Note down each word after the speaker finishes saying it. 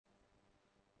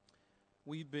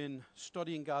We've been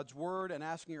studying God's Word and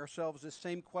asking ourselves this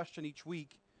same question each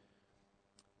week,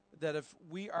 that if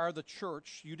we are the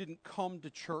church, you didn't come to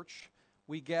church,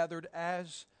 we gathered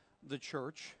as the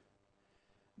church,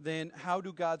 then how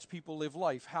do God's people live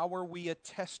life? How are we a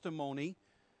testimony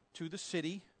to the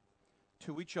city,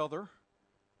 to each other,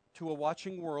 to a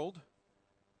watching world,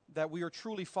 that we are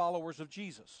truly followers of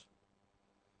Jesus?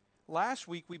 Last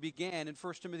week we began in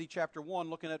 1 Timothy chapter 1,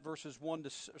 looking at 1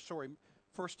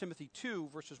 Timothy 2,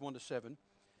 verses 1 to 7,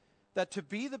 that to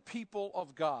be the people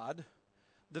of God,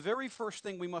 the very first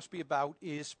thing we must be about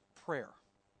is prayer.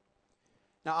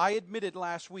 Now, I admitted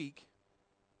last week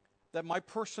that my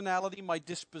personality, my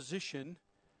disposition,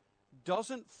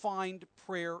 doesn't find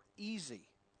prayer easy.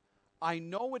 I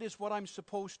know it is what I'm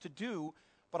supposed to do,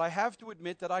 but I have to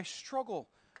admit that I struggle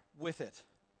with it.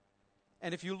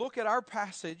 And if you look at our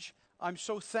passage, I'm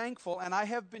so thankful, and I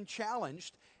have been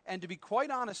challenged, and to be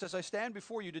quite honest, as I stand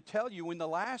before you to tell you, in the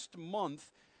last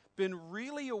month, been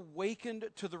really awakened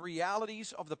to the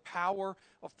realities of the power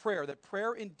of prayer, that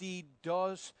prayer indeed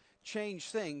does change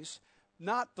things,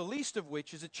 not the least of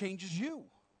which is it changes you,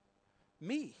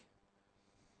 me.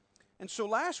 And so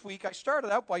last week I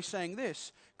started out by saying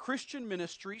this: Christian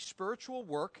ministry, spiritual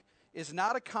work, is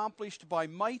not accomplished by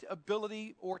might,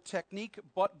 ability, or technique,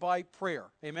 but by prayer.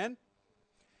 Amen?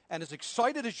 And as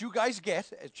excited as you guys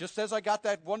get, just as I got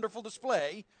that wonderful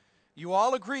display, you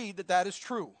all agreed that that is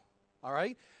true. All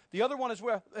right? The other one as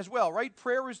well, right?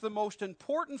 Prayer is the most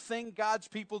important thing God's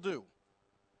people do.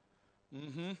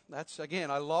 That's,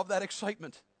 again, I love that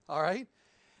excitement. All right?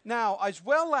 Now, as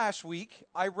well last week,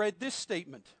 I read this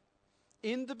statement.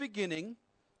 In the beginning,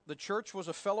 the church was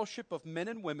a fellowship of men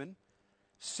and women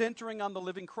centering on the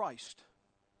living Christ.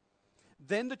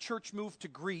 Then the church moved to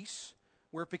Greece,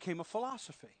 where it became a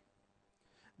philosophy.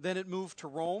 Then it moved to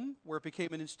Rome, where it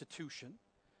became an institution.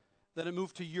 Then it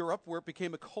moved to Europe, where it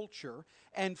became a culture.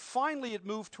 And finally it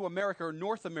moved to America, or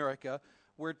North America,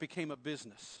 where it became a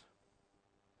business.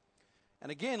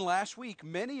 And again, last week,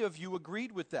 many of you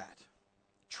agreed with that.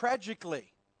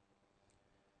 Tragically,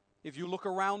 if you look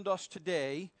around us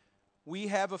today, we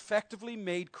have effectively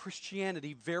made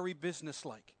Christianity very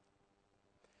businesslike.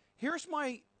 Here's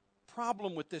my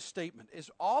problem with this statement,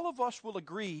 is all of us will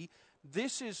agree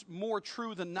this is more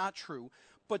true than not true.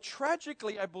 But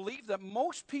tragically, I believe that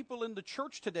most people in the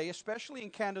church today, especially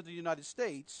in Canada, the United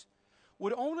States,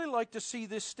 would only like to see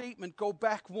this statement go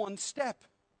back one step,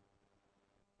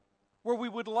 where we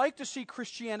would like to see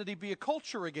Christianity be a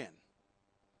culture again.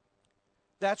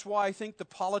 That's why I think the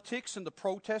politics and the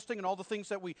protesting and all the things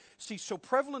that we see so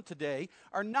prevalent today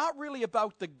are not really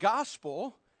about the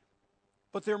gospel,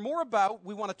 but they're more about,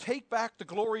 we want to take back the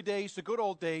glory days, the good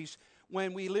old days,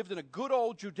 when we lived in a good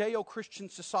old Judeo-Christian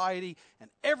society and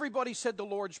everybody said the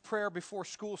Lord's Prayer before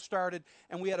school started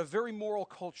and we had a very moral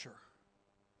culture.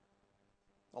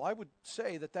 Well, I would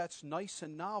say that that's nice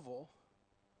and novel,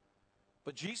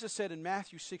 but Jesus said in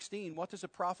Matthew 16, what does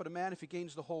it profit a man if he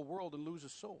gains the whole world and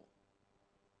loses his soul?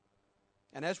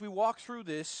 And as we walk through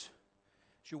this,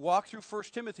 as you walk through 1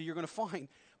 Timothy, you're going to find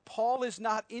Paul is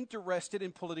not interested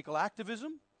in political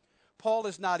activism. Paul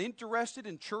is not interested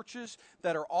in churches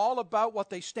that are all about what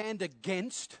they stand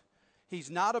against. He's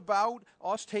not about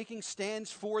us taking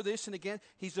stands for this and against.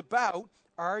 He's about,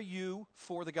 are you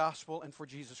for the gospel and for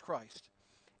Jesus Christ?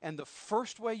 And the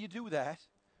first way you do that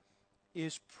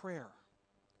is prayer.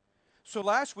 So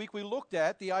last week we looked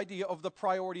at the idea of the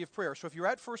priority of prayer. So if you're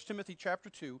at 1 Timothy chapter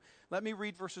 2, let me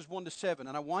read verses 1 to 7.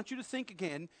 And I want you to think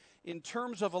again in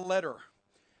terms of a letter.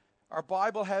 Our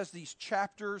Bible has these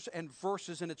chapters and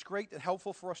verses, and it's great and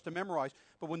helpful for us to memorize.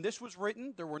 But when this was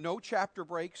written, there were no chapter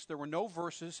breaks, there were no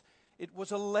verses. It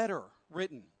was a letter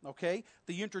written, okay?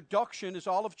 The introduction is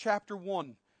all of chapter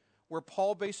 1, where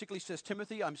Paul basically says,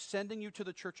 Timothy, I'm sending you to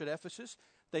the church at Ephesus.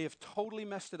 They have totally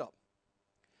messed it up.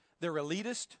 They're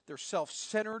elitist, they're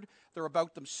self-centered, they're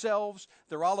about themselves,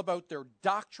 they're all about their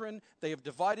doctrine, they have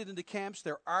divided into camps,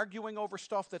 they're arguing over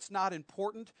stuff that's not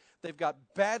important, they've got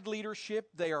bad leadership,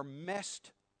 they are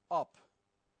messed up.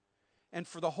 And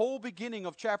for the whole beginning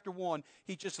of chapter 1,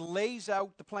 he just lays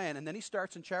out the plan, and then he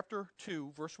starts in chapter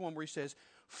 2, verse 1, where he says,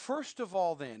 first of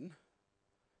all then,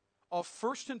 of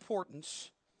first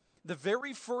importance, the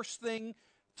very first thing,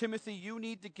 Timothy, you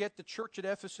need to get the church at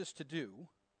Ephesus to do,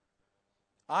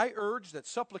 I urge that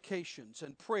supplications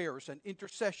and prayers and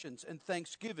intercessions and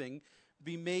thanksgiving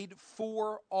be made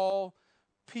for all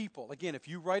people. Again, if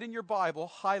you write in your Bible,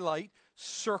 highlight,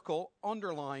 circle,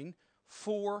 underline,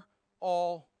 for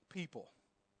all people.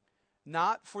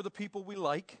 Not for the people we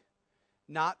like,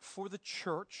 not for the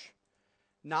church,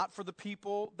 not for the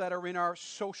people that are in our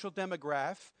social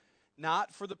demograph,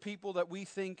 not for the people that we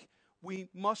think we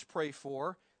must pray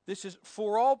for. This is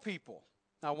for all people.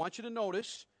 Now, I want you to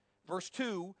notice, verse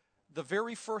 2, the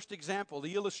very first example,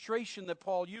 the illustration that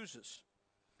Paul uses.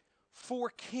 For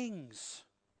kings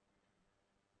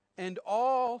and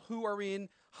all who are in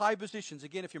high positions.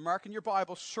 Again, if you're marking your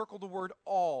Bible, circle the word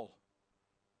all.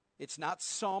 It's not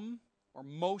some or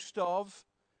most of.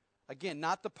 Again,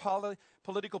 not the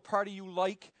political party you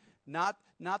like, not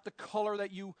the color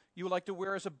that you like to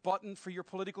wear as a button for your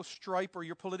political stripe or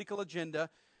your political agenda.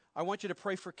 I want you to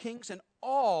pray for kings and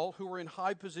all who are in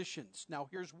high positions. Now,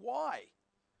 here's why.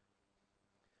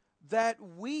 That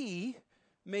we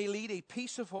may lead a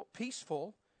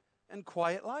peaceful and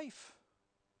quiet life.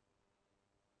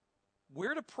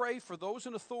 We're to pray for those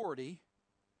in authority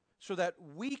so that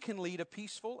we can lead a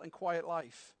peaceful and quiet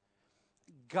life.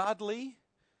 Godly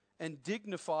and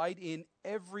dignified in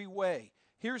every way.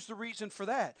 Here's the reason for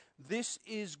that. This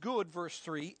is good, verse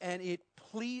 3, and it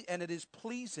is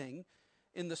pleasing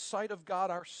in the sight of God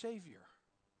our Savior.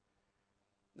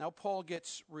 Now Paul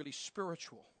gets really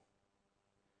spiritual.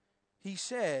 He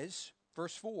says,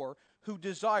 verse 4, who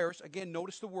desires, again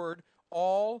notice the word,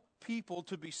 all people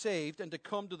to be saved and to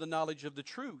come to the knowledge of the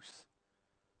truth.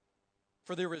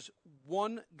 For there is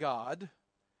one God,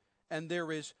 and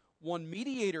there is one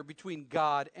mediator between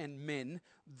God and men,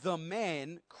 the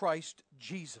man Christ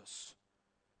Jesus.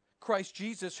 Christ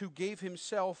Jesus, who gave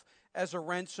himself as a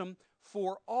ransom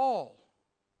for all,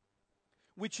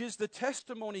 which is the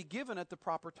testimony given at the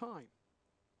proper time.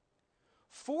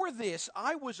 For this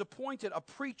I was appointed a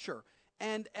preacher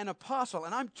and an apostle.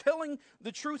 And I'm telling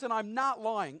the truth and I'm not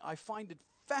lying. I find it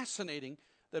fascinating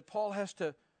that Paul has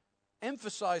to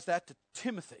emphasize that to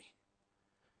Timothy.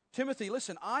 Timothy,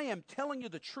 listen, I am telling you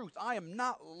the truth. I am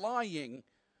not lying.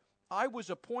 I was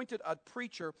appointed a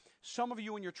preacher. Some of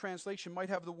you in your translation might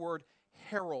have the word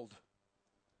herald.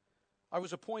 I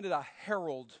was appointed a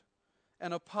herald,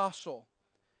 an apostle,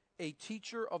 a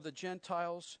teacher of the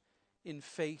Gentiles in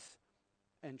faith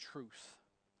and truth.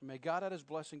 May God add his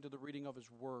blessing to the reading of his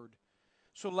word.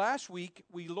 So last week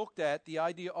we looked at the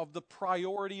idea of the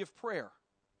priority of prayer.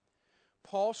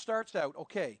 Paul starts out,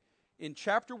 okay, in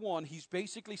chapter 1, he's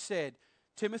basically said,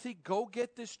 Timothy, go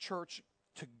get this church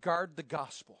to guard the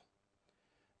gospel.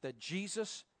 That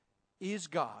Jesus is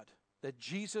God. That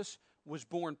Jesus was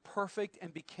born perfect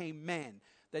and became man.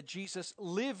 That Jesus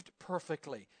lived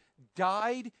perfectly,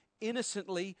 died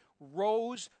innocently,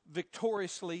 rose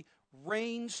victoriously,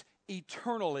 reigns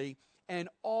eternally, and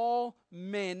all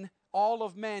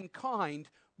of mankind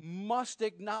must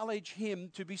acknowledge him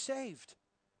to be saved.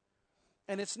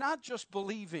 And it's not just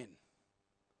believe in.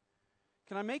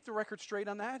 Can I make the record straight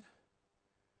on that?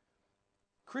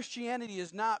 Christianity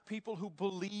is not people who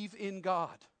believe in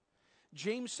God.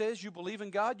 James says you believe in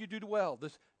God, you do well.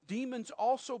 The demons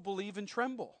also believe and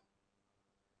tremble.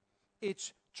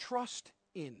 It's trust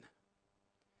in.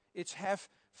 It's have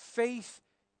faith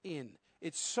in.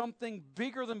 It's something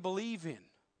bigger than believe in.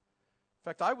 In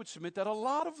fact, I would submit that a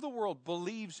lot of the world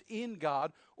believes in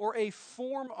God or a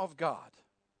form of God.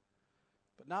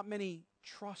 But not many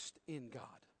trust in God,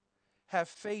 have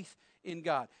faith in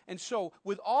God. And so,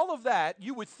 with all of that,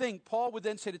 you would think Paul would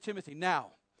then say to Timothy,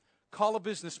 now, call a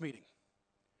business meeting.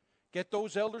 Get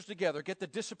those elders together. Get the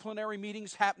disciplinary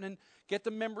meetings happening. Get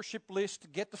the membership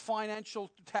list. Get the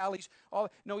financial tallies.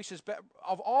 No, he says,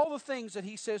 of all the things that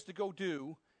he says to go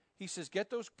do, he says, get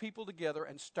those people together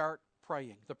and start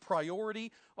praying. The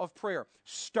priority of prayer.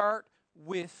 Start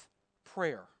with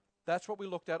prayer. That's what we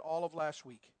looked at all of last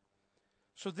week.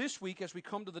 So this week, as we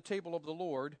come to the table of the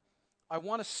Lord, I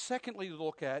want to secondly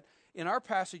look at, in our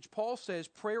passage, Paul says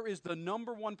prayer is the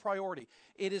number one priority.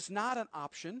 It is not an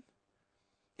option.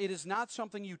 It is not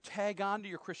something you tag on to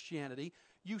your Christianity.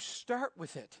 You start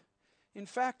with it. In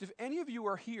fact, if any of you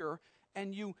are here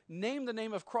and you name the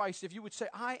name of Christ, if you would say,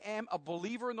 I am a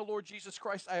believer in the Lord Jesus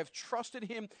Christ, I have trusted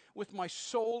him with my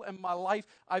soul and my life,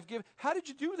 how did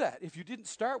you do that if you didn't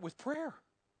start with prayer?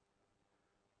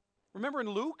 Remember in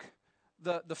Luke,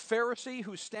 the Pharisee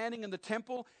who's standing in the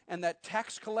temple and that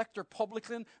tax collector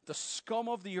publican, the scum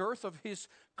of the earth of his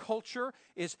culture,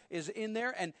 is in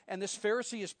there. And this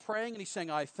Pharisee is praying and he's saying,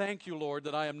 I thank you, Lord,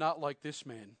 that I am not like this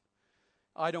man.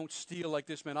 I don't steal like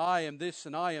this man. I am this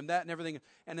and I am that and everything.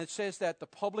 And it says that the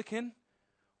publican,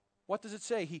 what does it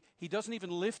say? He doesn't even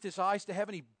lift his eyes to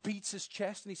heaven. He beats his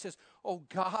chest and he says, oh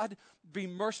God, be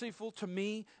merciful to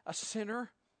me, a sinner.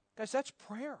 Guys, that's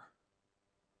prayer.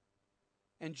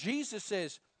 And Jesus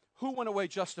says, who went away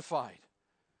justified?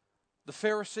 The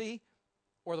Pharisee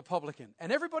or the publican?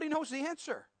 And everybody knows the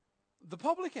answer. The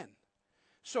publican.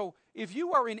 So if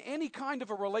you are in any kind of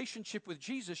a relationship with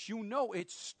Jesus, you know it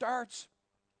starts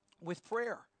with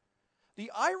prayer.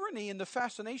 The irony and the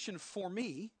fascination for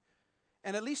me,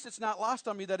 and at least it's not lost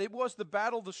on me that it was the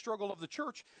battle, the struggle of the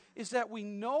church, is that we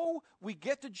know we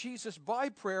get to Jesus by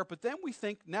prayer, but then we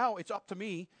think, now it's up to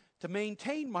me to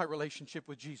maintain my relationship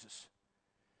with Jesus.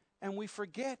 And we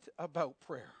forget about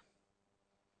prayer.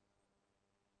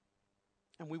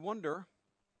 And we wonder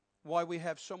why we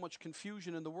have so much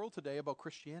confusion in the world today about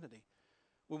Christianity.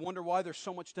 We wonder why there's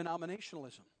so much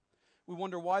denominationalism. We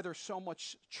wonder why there's so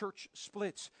much church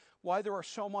splits, why there are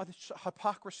so much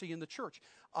hypocrisy in the church.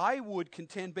 I would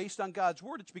contend, based on God's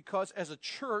word, it's because as a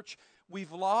church,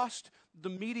 we've lost the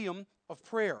medium of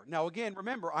prayer. Now again,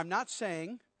 remember, I'm not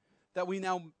saying that we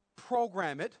now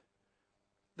program it,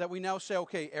 that we now say,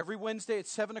 okay, every Wednesday at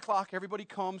 7 o'clock, everybody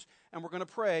comes and we're going to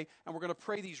pray, and we're going to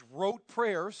pray these rote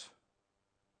prayers.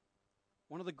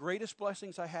 One of the greatest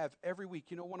blessings I have every week,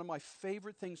 one of my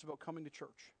favorite things about coming to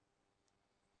church,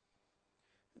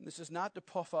 and this is not to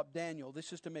puff up Daniel,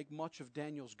 this is to make much of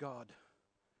Daniel's God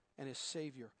and his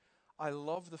Savior. I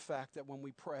love the fact that when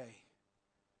we pray,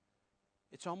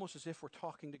 it's almost as if we're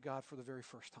talking to God for the very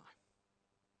first time.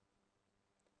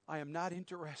 I am not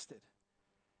interested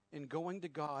in going to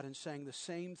God and saying the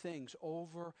same things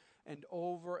over and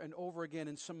over and over again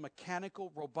in some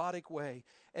mechanical, robotic way,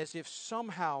 as if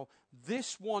somehow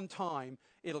this one time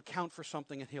it'll count for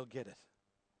something and he'll get it.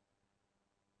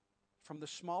 From the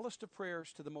smallest of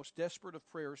prayers to the most desperate of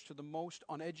prayers, to the most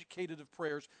uneducated of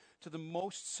prayers, to the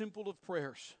most simple of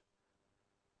prayers,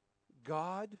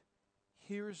 God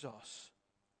hears us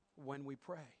when we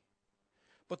pray.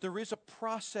 But there is a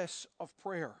process of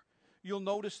prayer. You'll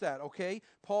notice that, okay?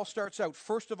 Paul starts out,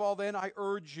 first of all, then I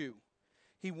urge you.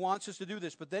 He wants us to do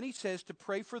this. But then he says to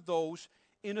pray for those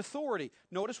in authority.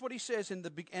 Notice what he says in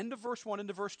the end of verse 1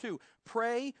 into verse 2.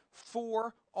 Pray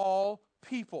for all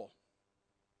people.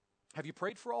 Have you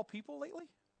prayed for all people lately?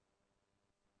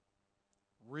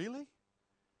 Really?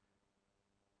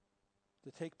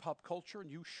 To take pop culture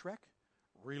and use Shrek?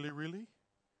 Really?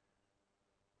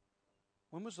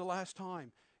 When was the last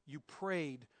time you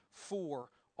prayed for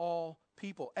all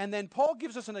people? And then Paul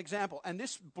gives us an example, and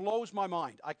this blows my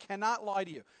mind. I cannot lie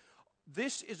to you.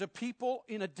 This is a people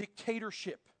in a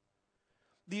dictatorship.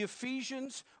 The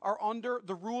Ephesians are under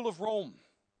the rule of Rome.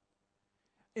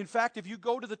 In fact, if you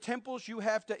go to the temples, you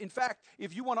have to, in fact,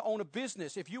 if you want to own a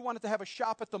business, if you wanted to have a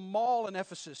shop at the mall in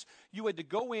Ephesus, you had to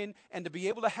go in, and to be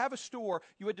able to have a store,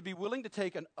 you had to be willing to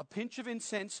take a pinch of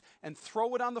incense and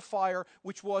throw it on the fire,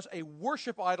 which was a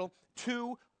worship idol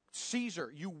to Caesar.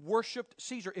 You worshiped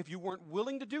Caesar. If you weren't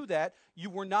willing to do that, you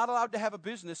were not allowed to have a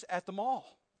business at the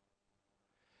mall.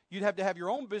 You'd have to have your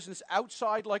own business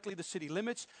outside, likely the city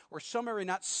limits, or some area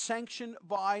not sanctioned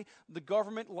by the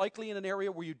government, likely in an area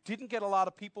where you didn't get a lot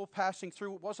of people passing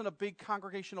through. It wasn't a big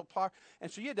congregational park. And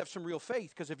so you had to have some real faith,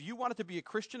 because if you wanted to be a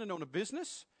Christian and own a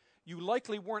business, you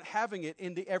likely weren't having it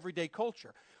in the everyday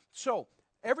culture. So,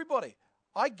 everybody,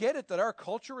 I get it that our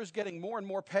culture is getting more and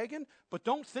more pagan, but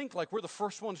don't think like we're the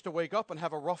first ones to wake up and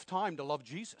have a rough time to love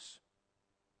Jesus.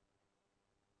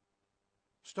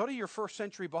 Study your first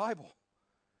century Bible.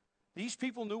 These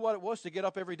people knew what it was to get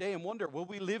up every day and wonder, will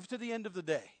we live to the end of the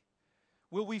day?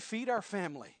 Will we feed our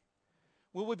family?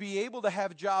 Will we be able to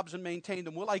have jobs and maintain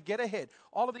them? Will I get ahead?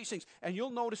 All of these things. And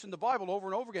you'll notice in the Bible over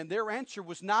and over again, their answer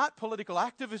was not political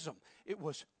activism. It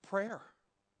was prayer.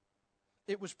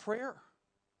 It was prayer.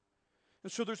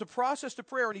 And so there's a process to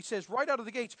prayer, and he says right out of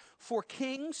the gates, for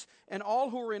kings and all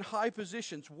who are in high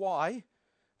positions. Why?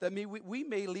 That we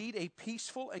may lead a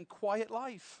peaceful and quiet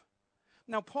life.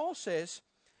 Now, Paul says,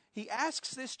 he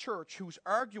asks this church who's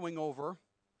arguing over,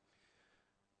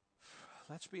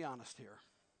 let's be honest here,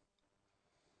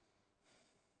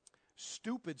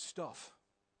 stupid stuff.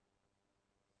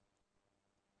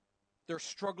 They're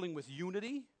struggling with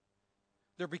unity.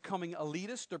 They're becoming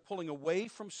elitist. They're pulling away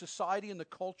from society and the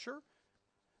culture.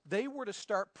 They were to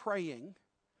start praying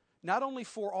not only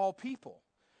for all people,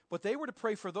 but they were to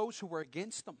pray for those who were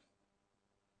against them.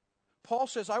 Paul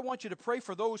says, I want you to pray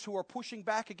for those who are pushing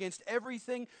back against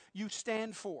everything you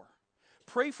stand for.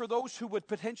 Pray for those who would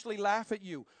potentially laugh at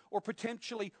you or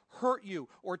potentially hurt you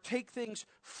or take things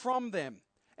from them.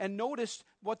 And notice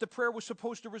what the prayer was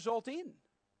supposed to result in.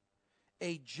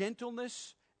 A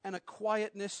gentleness and a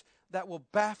quietness that will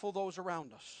baffle those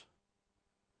around us.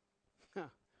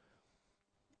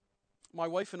 My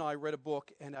wife and I read a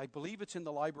book, and I believe it's in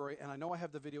the library, and I know I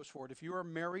have the videos for it. If you are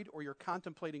married or you're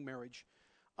contemplating marriage,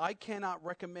 I cannot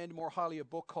recommend more highly a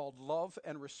book called Love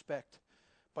and Respect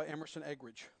by Emerson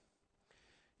Eggridge.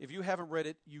 If you haven't read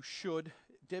it, you should.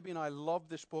 Debbie and I love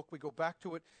this book. We go back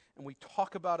to it and we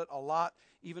talk about it a lot,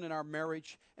 even in our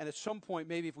marriage. And at some point,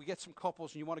 maybe if we get some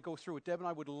couples and you want to go through it, Deb and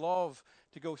I would love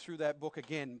to go through that book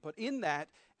again. But in that,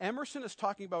 Emerson is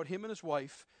talking about him and his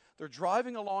wife. They're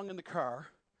driving along in the car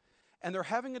and they're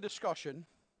having a discussion,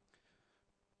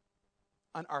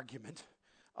 an argument.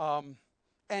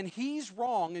 And he's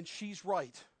wrong and she's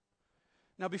right.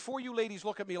 Now, before you ladies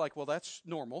look at me like, well, that's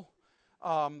normal,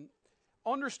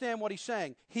 understand what he's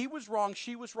saying. He was wrong,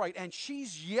 she was right, and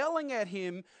she's yelling at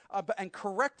him and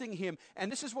correcting him.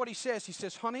 And this is what he says. He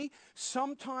says, honey,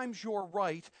 sometimes you're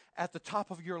right at the top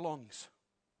of your lungs.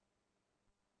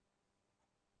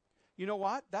 You know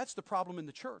what? That's the problem in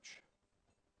the church.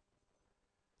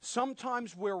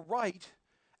 Sometimes we're right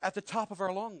at the top of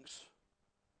our lungs.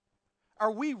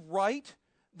 Are we right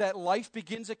that life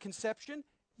begins at conception?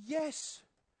 Yes.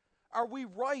 Are we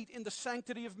right in the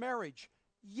sanctity of marriage?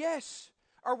 Yes.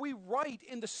 Are we right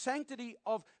in the sanctity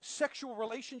of sexual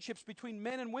relationships between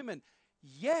men and women?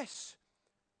 Yes.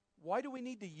 Why do we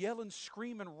need to yell and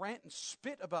scream and rant and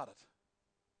spit about it?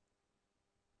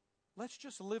 Let's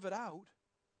just live it out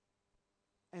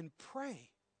and pray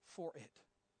for it.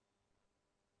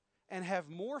 And have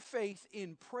more faith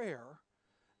in prayer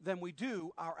than we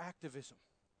do our activism.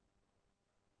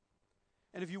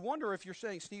 And if you wonder, if you're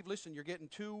saying, Steve, listen, you're getting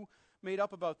too made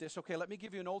up about this. Okay, let me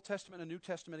give you an Old Testament and New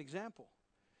Testament example.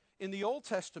 In the Old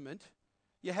Testament,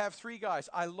 you have three guys.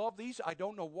 I love these. I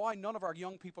don't know why none of our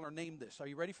young people are named this. Are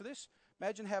you ready for this?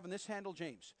 Imagine having this handle,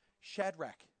 James.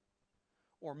 Shadrach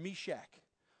or Meshach.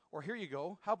 Or here you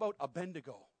go. How about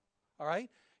Abednego? All right?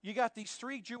 You got these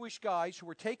three Jewish guys who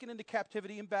were taken into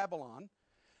captivity in Babylon.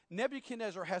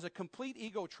 Nebuchadnezzar has a complete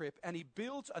ego trip, and he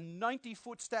builds a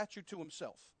 90-foot statue to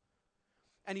himself.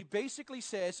 And he basically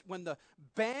says, when the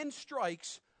band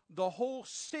strikes, the whole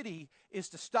city is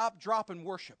to stop, drop, and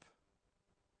worship.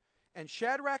 And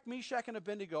Shadrach, Meshach, and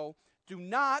Abednego do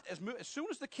not, as soon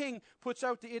as the king puts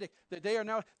out the edict, that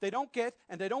they don't get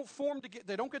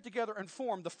together and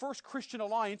form the first Christian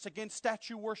alliance against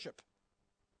statue worship.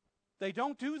 They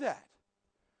don't do that.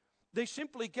 They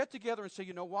simply get together and say,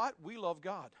 you know what? We love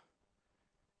God,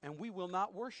 and we will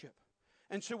not worship.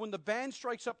 And so when the band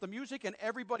strikes up the music and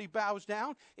everybody bows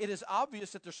down, it is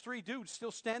obvious that there's three dudes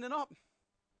still standing up.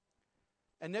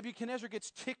 And Nebuchadnezzar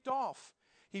gets ticked off.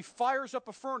 He fires up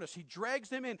a furnace. He drags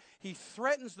them in. He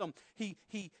threatens them. He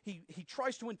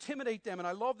tries to intimidate them. And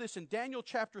I love this in Daniel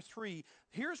chapter 3.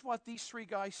 Here's what these three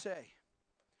guys say.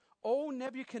 "O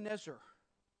Nebuchadnezzar,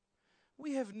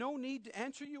 we have no need to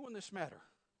answer you in this matter."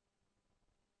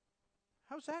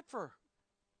 How's that for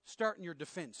starting your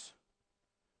defense?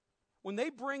 When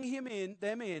they bring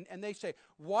them in, and they say,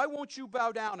 why won't you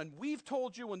bow down? And we've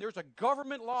told you, and there's a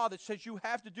government law that says you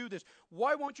have to do this.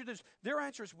 Why won't you do this? Their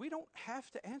answer is, we don't have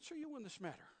to answer you in this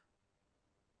matter.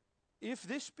 If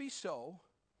this be so,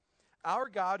 our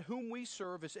God, whom we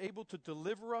serve, is able to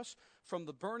deliver us from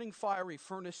the burning fiery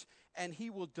furnace, and he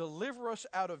will deliver us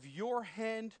out of your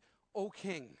hand, O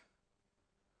king.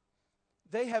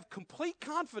 They have complete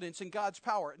confidence in God's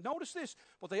power. Notice this,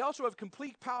 but they also have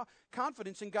complete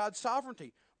confidence in God's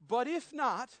sovereignty. But if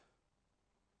not,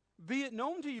 be it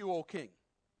known to you, O king,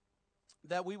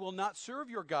 that we will not serve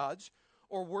your gods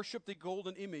or worship the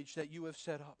golden image that you have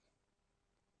set up.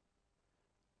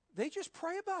 They just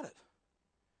pray about it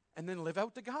and then live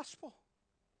out the gospel.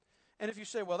 And if you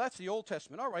say, well, that's the Old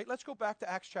Testament. All right, let's go back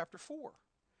to Acts chapter 4.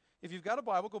 If you've got a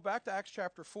Bible, go back to Acts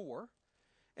chapter 4.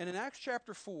 And in Acts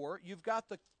chapter 4, you've got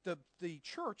the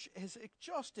church is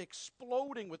just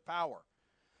exploding with power.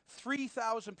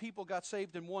 3,000 people got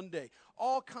saved in one day.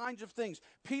 All kinds of things.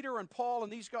 Peter and Paul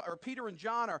and these guys, or Peter and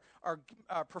John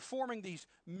are performing these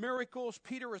miracles.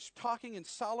 Peter is talking in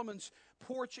Solomon's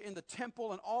porch in the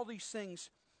temple and all these things.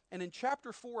 And in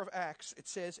chapter 4 of Acts, it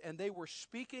says, and they were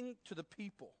speaking to the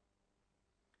people.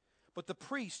 But the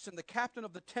priests and the captain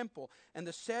of the temple and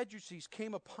the Sadducees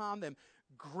came upon them,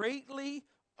 greatly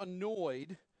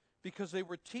annoyed because they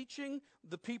were teaching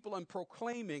the people and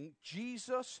proclaiming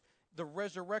Jesus, the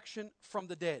resurrection from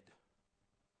the dead.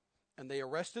 And they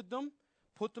arrested them,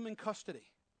 put them in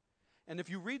custody. And if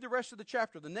you read the rest of the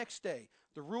chapter, the next day,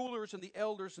 the rulers and the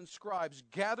elders and scribes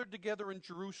gathered together in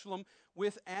Jerusalem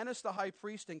with Annas the high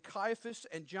priest and Caiaphas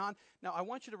and John. Now, I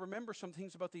want you to remember some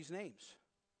things about these names.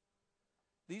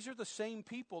 These are the same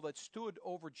people that stood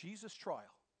over Jesus'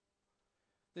 trial.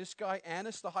 This guy,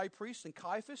 Annas the high priest, and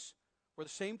Caiaphas were the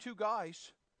same two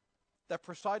guys that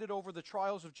presided over the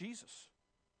trials of Jesus.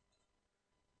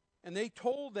 And they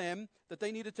told them that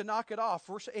they needed to knock it off.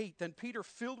 Verse 8, then Peter,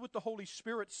 filled with the Holy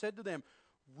Spirit, said to them,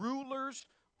 rulers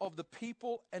of the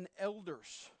people and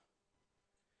elders,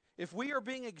 If we are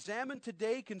being examined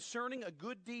today concerning a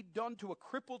good deed done to a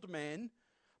crippled man,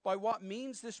 by what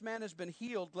means this man has been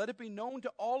healed, let it be known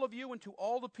to all of you and to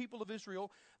all the people of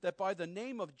Israel that by the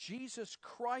name of Jesus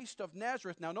Christ of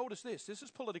Nazareth, now notice this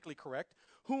is politically correct,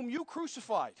 whom you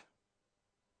crucified,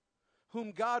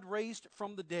 whom God raised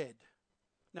from the dead.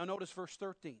 Now notice verse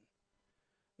 13.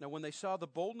 Now when they saw the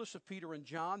boldness of Peter and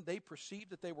John, they perceived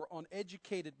that they were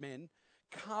uneducated men,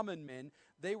 common men.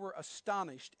 They were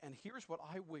astonished. And here's what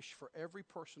I wish for every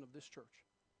person of this church.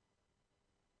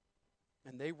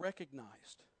 And they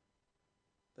recognized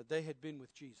that they had been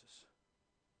with Jesus.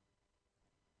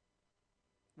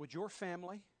 Would your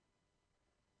family,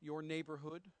 your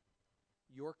neighborhood,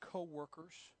 your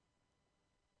co-workers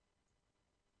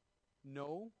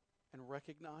know and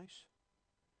recognize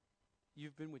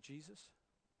you've been with Jesus?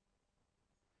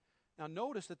 Now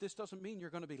notice that this doesn't mean you're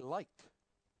going to be liked.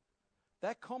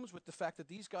 That comes with the fact that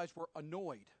these guys were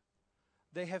annoyed.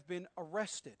 They have been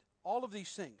arrested. All of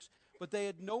these things. But they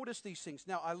had noticed these things.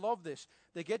 Now, I love this.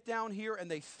 They get down here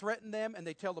and they threaten them and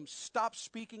they tell them, stop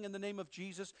speaking in the name of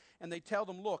Jesus. And they tell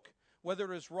them, look,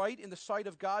 whether it is right in the sight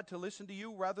of God to listen to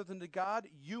you rather than to God,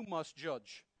 you must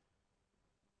judge.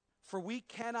 For we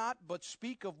cannot but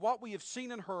speak of what we have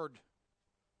seen and heard.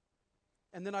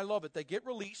 And then I love it. They get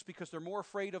released because they're more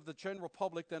afraid of the general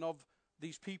public than of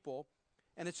these people.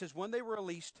 And it says, when they were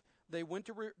released, they went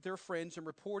to their friends and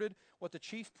reported what the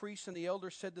chief priests and the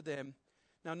elders said to them.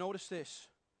 Now notice this,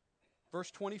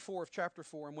 verse 24 of chapter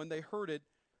 4, and when they heard it,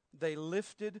 they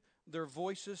lifted their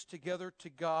voices together to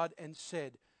God and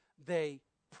said, they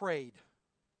prayed.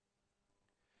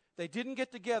 They didn't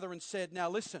get together and said, now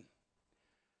listen,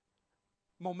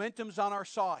 momentum's on our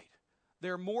side.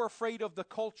 They're more afraid of the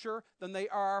culture than they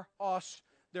are us.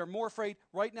 They're more afraid,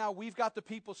 right now we've got the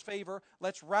people's favor.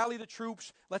 Let's rally the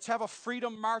troops. Let's have a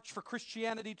freedom march for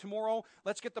Christianity tomorrow.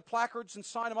 Let's get the placards and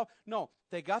sign them up. No,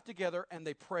 they got together and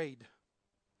they prayed.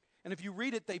 And if you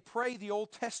read it, they pray the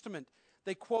Old Testament.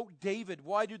 They quote David,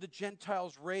 why do the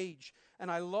Gentiles rage?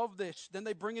 And I love this. Then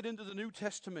they bring it into the New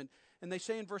Testament. And they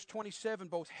say in verse 27,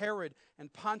 both Herod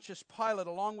and Pontius Pilate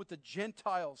along with the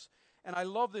Gentiles. And I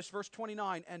love this, verse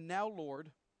 29. And now,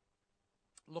 Lord,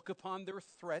 look upon their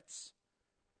threats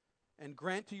and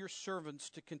grant to your servants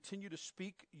to continue to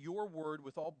speak your word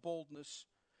with all boldness,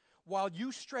 while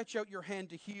you stretch out your hand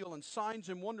to heal, and signs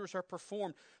and wonders are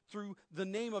performed through the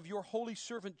name of your holy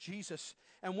servant Jesus.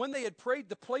 And when they had prayed,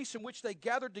 the place in which they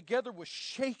gathered together was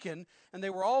shaken, and they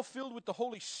were all filled with the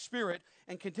Holy Spirit,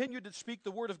 and continued to speak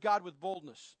the word of God with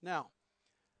boldness. Now,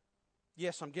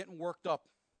 yes, I'm getting worked up.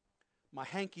 My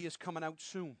hanky is coming out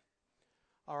soon.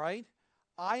 All right?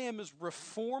 I am as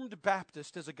Reformed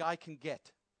Baptist as a guy can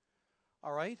get.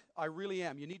 All right? I really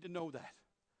am. You need to know that.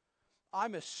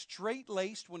 I'm as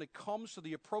straight-laced when it comes to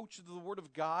the approach to the Word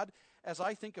of God as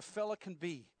I think a fella can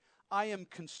be. I am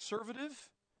conservative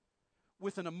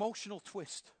with an emotional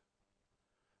twist.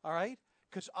 All right?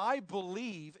 Because I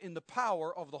believe in the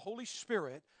power of the Holy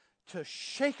Spirit to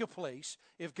shake a place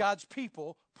if God's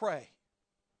people pray.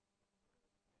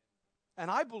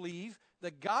 And I believe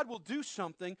that God will do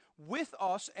something with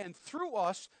us and through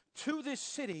us to this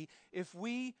city if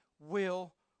we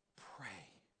will pray.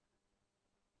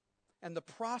 And the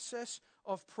process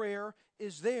of prayer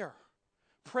is there.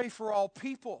 Pray for all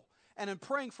people. And in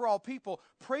praying for all people,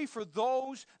 pray for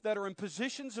those that are in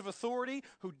positions of authority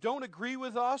who don't agree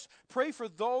with us. Pray for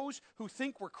those who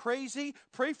think we're crazy.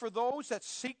 Pray for those that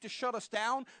seek to shut us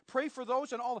down. Pray for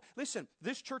those and all. Listen,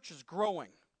 this church is growing.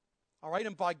 All right,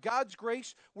 and by God's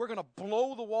grace, we're going to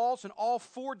blow the walls in all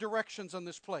four directions on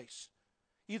this place.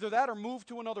 Either that or move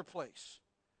to another place.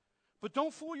 But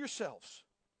don't fool yourselves.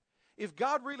 If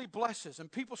God really blesses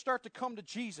and people start to come to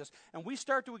Jesus and we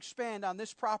start to expand on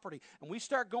this property and we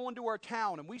start going to our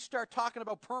town and we start talking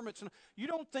about permits, and you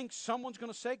don't think someone's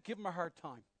going to say, give them a hard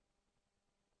time.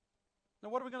 Now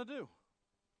what are we going to do?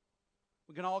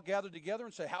 We can all gather together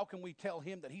and say, how can we tell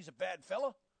him that he's a bad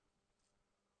fella?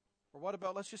 Or what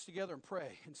about let's just together and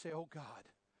pray and say, oh God,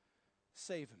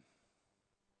 save him.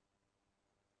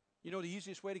 You know the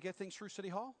easiest way to get things through City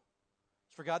Hall?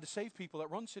 It's for God to save people that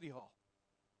run City Hall.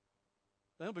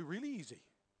 Then it'll be really easy.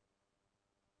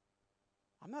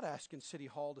 I'm not asking City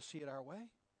Hall to see it our way.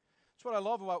 That's what I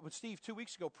love about what Steve 2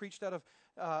 weeks ago preached out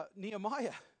of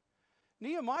Nehemiah.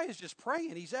 Nehemiah is just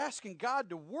praying. He's asking God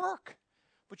to work.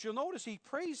 But you'll notice he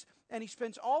prays and he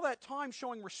spends all that time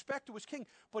showing respect to his king.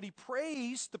 But he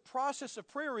prays, the process of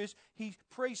prayer is he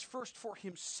prays first for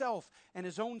himself and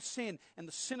his own sin and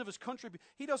the sin of his country.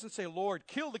 He doesn't say, Lord,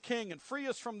 kill the king and free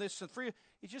us from this and free us.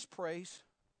 He just prays.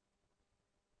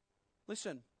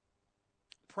 Listen,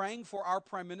 praying for our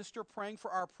prime minister, praying for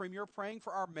our premier, praying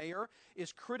for our mayor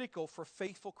is critical for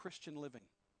faithful Christian living.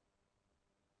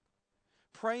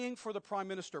 Praying for the prime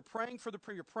minister, praying for the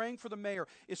premier, praying for the mayor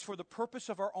is for the purpose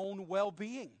of our own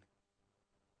well-being.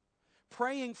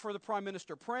 Praying for the prime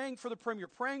minister, praying for the premier,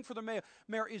 praying for the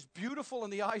mayor is beautiful in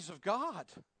the eyes of God.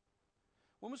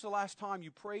 When was the last time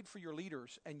you prayed for your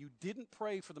leaders and you didn't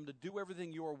pray for them to do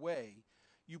everything your way?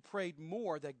 You prayed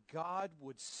more that God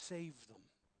would save them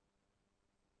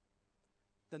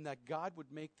than that God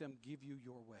would make them give you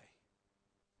your way.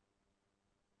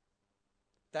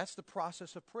 That's the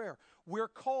process of prayer. We're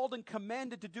called and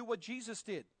commanded to do what Jesus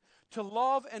did, to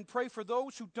love and pray for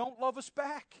those who don't love us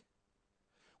back.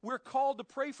 We're called to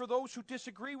pray for those who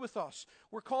disagree with us.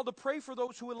 We're called to pray for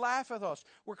those who will laugh at us.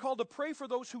 We're called to pray for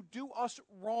those who do us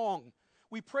wrong.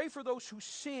 We pray for those who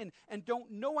sin and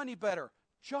don't know any better,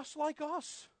 just like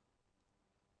us.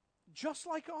 Just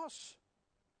like us.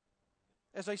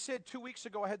 As I said 2 weeks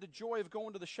ago, I had the joy of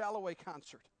going to the Shalloway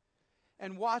concert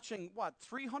and watching,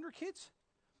 300 kids?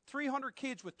 300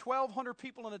 kids with 1,200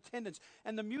 people in attendance.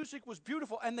 And the music was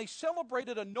beautiful, and they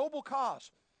celebrated a noble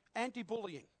cause,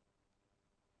 anti-bullying.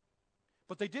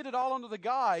 But they did it all under the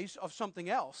guise of something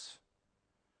else,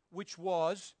 which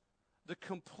was the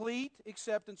complete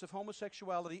acceptance of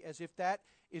homosexuality as if that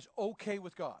is okay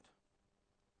with God.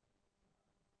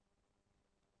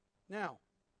 Now,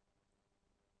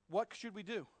 what should we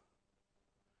do?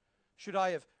 Should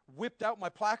I have whipped out my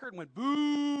placard and went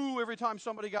boo every time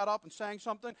somebody got up and sang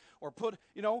something? Or put,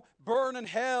 burn in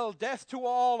hell, death to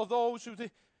all of those who...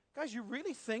 Guys, you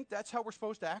really think that's how we're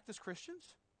supposed to act as Christians?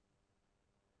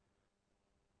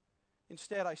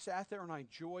 Instead, I sat there and I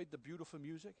enjoyed the beautiful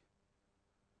music.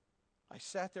 I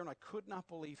sat there and I could not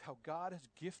believe how God has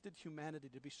gifted humanity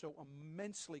to be so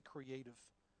immensely creative.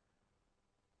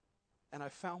 And I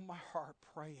found my heart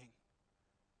praying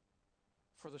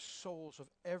for the souls of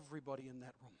everybody in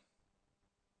that room,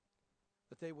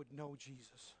 that they would know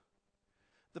Jesus.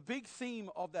 The big theme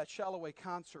of that Shalloway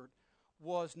concert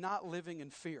was not living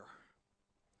in fear.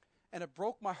 And it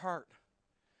broke my heart,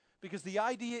 because the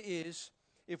idea is,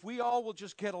 if we all will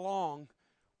just get along,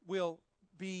 we'll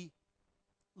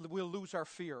lose our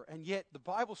fear. And yet the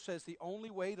Bible says the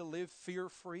only way to live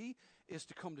fear-free is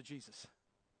to come to Jesus.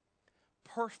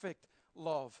 Perfect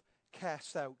love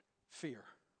casts out fear.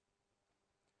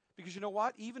 Because you know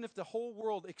what? Even if the whole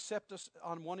world accepts us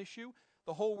on one issue,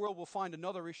 the whole world will find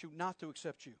another issue not to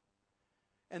accept you.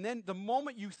 And then the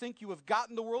moment you think you have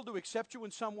gotten the world to accept you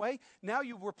in some way, now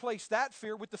you replace that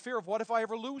fear with the fear of, what if I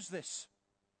ever lose this?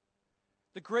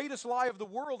 The greatest lie of the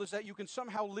world is that you can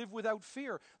somehow live without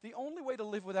fear. The only way to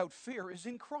live without fear is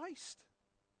in Christ.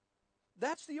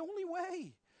 That's the only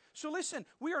way. So listen,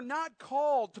 we are not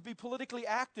called to be politically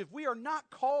active. We are not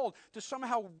called to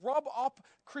somehow rub up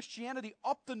Christianity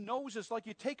up the noses, like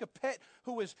you take a pet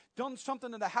who has done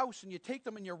something in the house and you take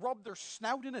them and you rub their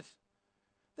snout in it.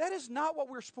 That is not what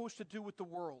we're supposed to do with the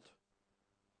world.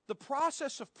 The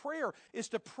process of prayer is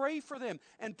to pray for them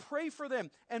and pray for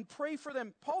them and pray for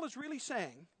them. Paul is really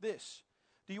saying this.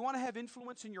 Do you want to have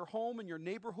influence in your home, in your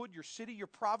neighborhood, your city, your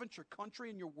province, your country,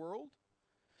 and your world?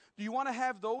 Do you want to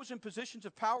have those in positions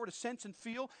of power to sense and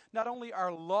feel not only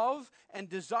our love and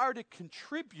desire to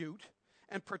contribute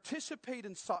and participate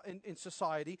in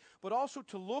society, but also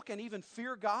to look and even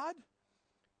fear God?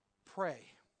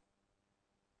 Pray.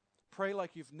 Pray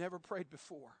like you've never prayed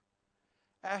before.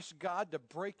 Ask God to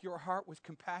break your heart with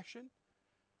compassion.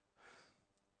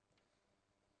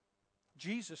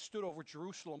 Jesus stood over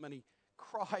Jerusalem and he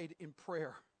cried in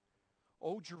prayer,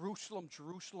 "Oh, Jerusalem,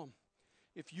 Jerusalem,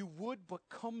 if you would but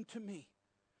come to me,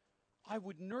 I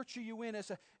would nurture you in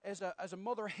as a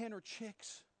mother hen her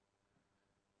chicks."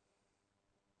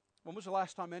 When was the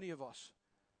last time any of us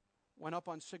went up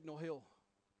on Signal Hill,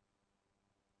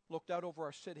 looked out over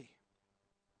our city,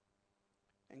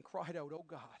 and cried out, "Oh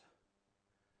God,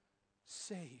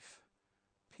 save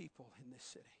people in this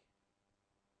city"?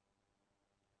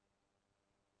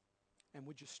 And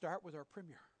would you start with our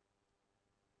premier?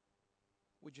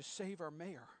 Would you save our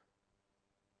mayor?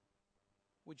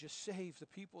 Would you save the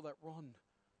people that run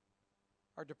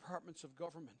our departments of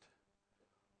government?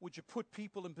 Would you put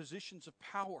people in positions of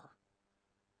power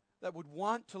that would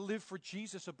want to live for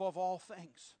Jesus above all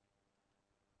things?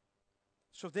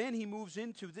 So then he moves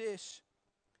into this,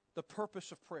 the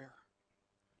purpose of prayer.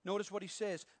 Notice what he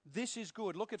says. This is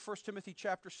good. Look at 1 Timothy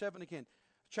chapter 7 again.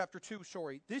 Chapter 2,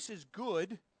 sorry. This is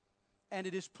good, and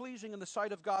it is pleasing in the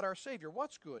sight of God our Savior.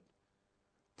 What's good?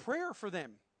 Prayer for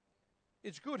them.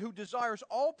 It's good, who desires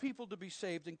all people to be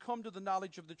saved and come to the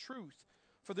knowledge of the truth.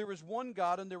 For there is one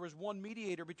God, and there is one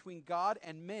mediator between God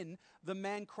and men, the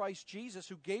man Christ Jesus,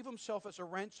 who gave himself as a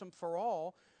ransom for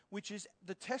all, which is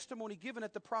the testimony given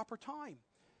at the proper time.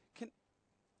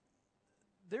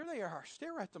 There they are.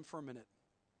 Stare at them for a minute.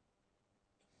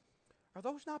 Are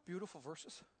those not beautiful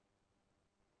verses?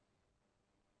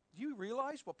 Do you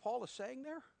realize what Paul is saying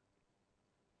there?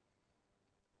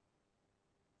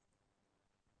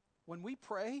 When we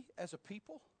pray as a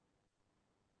people,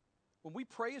 when we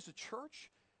pray as a church,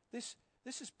 this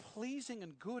is pleasing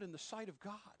and good in the sight of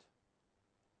God.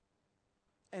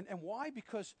 And why?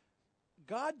 Because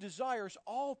God desires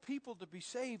all people to be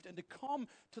saved and to come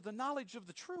to the knowledge of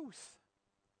the truth.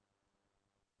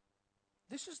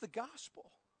 This is the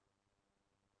gospel.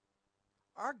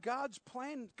 God's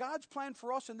plan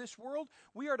for us in this world,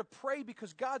 we are to pray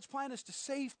because God's plan is to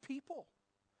save people.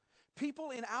 People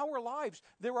in our lives.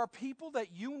 There are people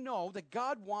that you know that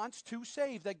God wants to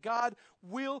save, that God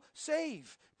will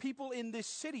save. People in this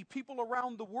city, people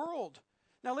around the world.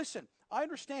 Now listen, I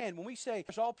understand when we say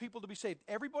there's all people to be saved.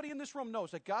 Everybody in this room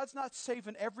knows that God's not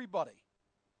saving everybody.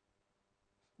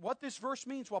 What this verse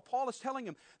means, what Paul is telling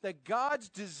him, that God's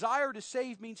desire to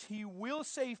save means he will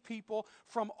save people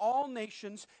from all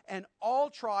nations and all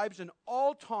tribes and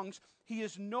all tongues. He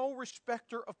is no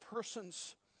respecter of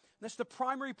persons. And that's the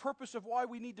primary purpose of why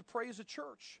we need to pray as a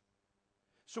church.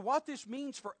 So what this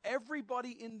means for everybody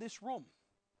in this room,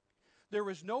 there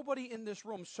is nobody in this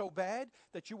room so bad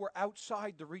that you were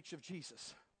outside the reach of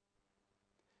Jesus.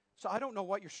 So I don't know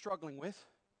what you're struggling with.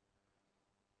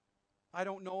 I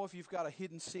don't know if you've got a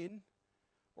hidden sin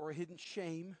or a hidden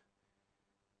shame.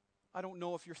 I don't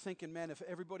know if you're thinking, man, if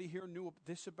everybody here knew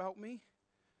this about me,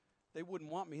 they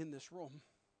wouldn't want me in this room.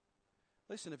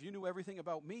 Listen, if you knew everything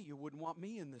about me, you wouldn't want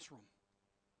me in this room.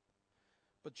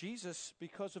 But Jesus,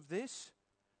 because of this,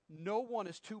 no one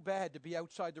is too bad to be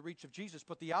outside the reach of Jesus.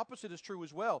 But the opposite is true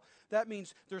as well. That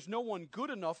means there's no one good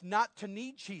enough not to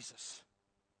need Jesus.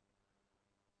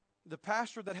 The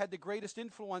pastor that had the greatest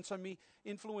influence on me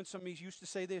used to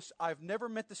say this: I've never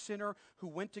met the sinner who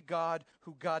went to God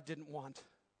who God didn't want.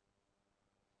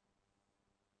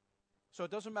 So it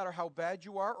doesn't matter how bad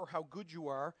you are or how good you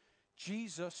are,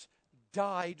 Jesus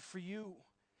died for you.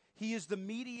 He is the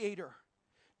mediator.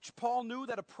 Paul knew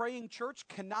that a praying church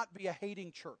cannot be a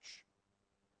hating church.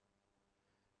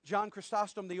 John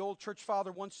Chrysostom, the old church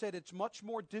father, once said, it's much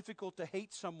more difficult to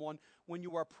hate someone when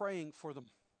you are praying for them.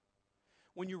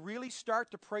 When you really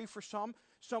start to pray for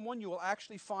someone, you will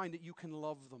actually find that you can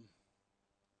love them.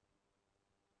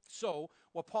 So,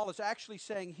 what Paul is actually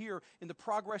saying here in the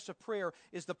progress of prayer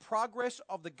is the progress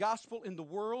of the gospel in the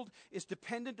world is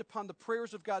dependent upon the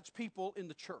prayers of God's people in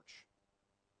the church.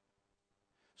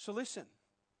 So listen,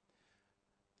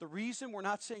 the reason we're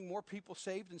not seeing more people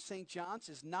saved in St. John's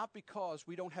is not because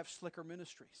we don't have slicker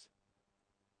ministries.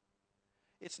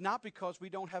 It's not because we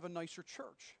don't have a nicer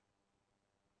church.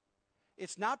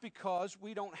 It's not because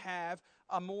we don't have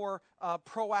a more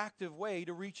proactive way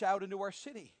to reach out into our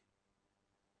city.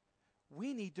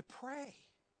 We need to pray.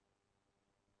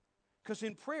 Because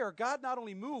in prayer, God not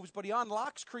only moves, but he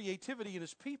unlocks creativity in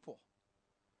his people.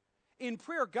 In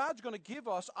prayer, God's going to give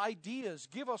us ideas,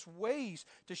 give us ways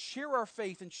to share our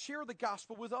faith and share the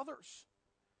gospel with others.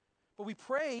 But we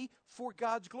pray for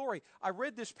God's glory. I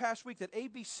read this past week that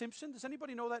A.B. Simpson, does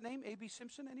anybody know that name? A.B.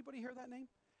 Simpson, anybody hear that name?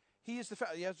 He is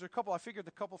there's a couple, I figured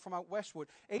the couple from out Westwood.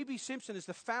 A.B. Simpson is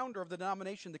the founder of the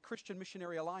denomination, the Christian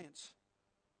Missionary Alliance.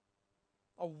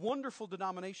 A wonderful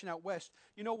denomination out west.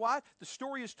 You know what? The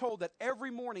story is told that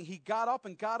every morning he got up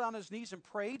and got on his knees and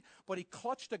prayed, but he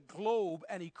clutched a globe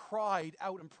and he cried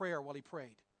out in prayer while he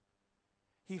prayed.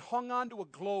 He hung onto a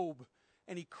globe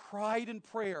and he cried in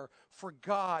prayer for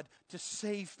God to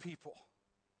save people.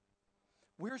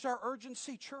 Where's our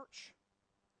urgency, church?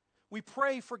 We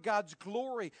pray for God's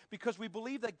glory because we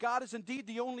believe that God is indeed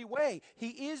the only way.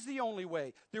 He is the only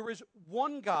way. There is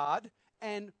one God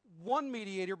and one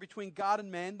mediator between God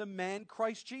and man, the man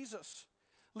Christ Jesus.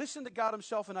 Listen to God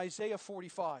himself in Isaiah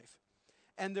 45.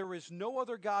 And there is no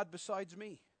other God besides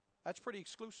me. That's pretty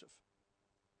exclusive.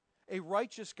 A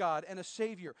righteous God and a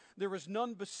Savior. There is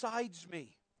none besides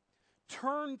me.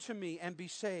 Turn to me and be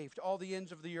saved, all the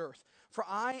ends of the earth. For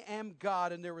I am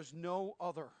God and there is no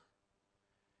other.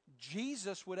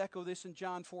 Jesus would echo this in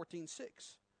John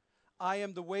 14:6. I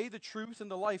am the way, the truth, and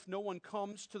the life. No one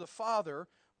comes to the Father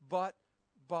but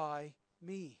by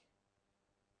me.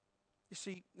 You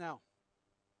see, now,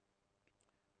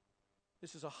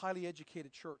 this is a highly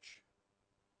educated church.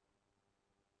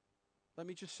 Let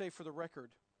me just say for the record,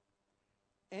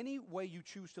 any way you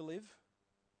choose to live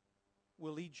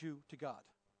will lead you to God.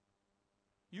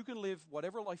 You can live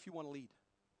whatever life you want to lead,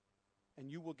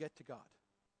 and you will get to God.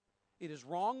 It is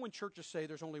wrong when churches say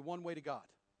there's only one way to God.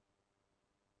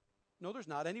 No, there's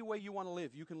not. Any way you want to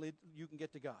live, you can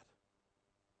get to God.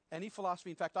 Any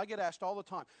philosophy. In fact, I get asked all the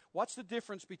time, what's the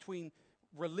difference between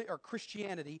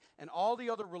Christianity and all the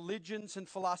other religions and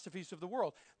philosophies of the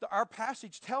world? Our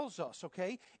passage tells us,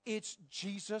 okay, it's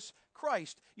Jesus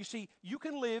Christ. You see, you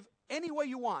can live any way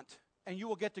you want, and you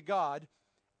will get to God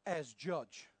as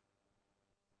judge.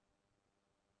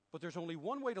 But there's only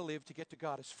one way to live to get to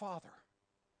God as Father,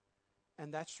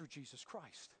 and that's through Jesus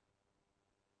Christ.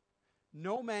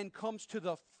 No man comes to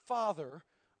the Father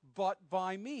but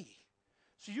by me.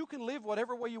 So you can live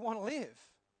whatever way you want to live.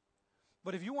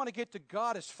 But if you want to get to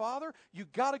God as Father, you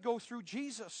got to go through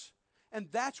Jesus. And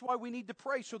that's why we need to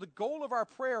pray. So the goal of our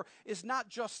prayer is not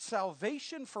just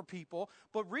salvation for people,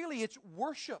 but really it's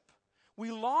worship.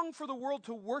 We long for the world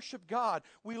to worship God.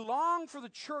 We long for the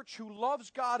church who loves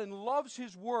God and loves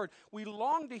His Word. We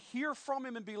long to hear from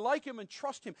Him and be like Him and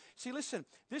trust Him. See, listen,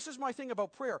 this is my thing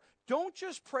about prayer. Don't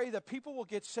just pray that people will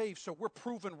get saved so we're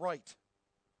proven right.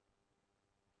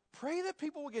 Pray that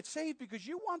people will get saved because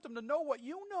you want them to know what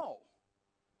you know.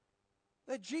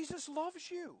 That Jesus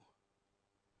loves you.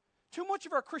 Too much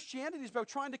of our Christianity is about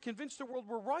trying to convince the world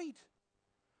we're right.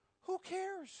 Who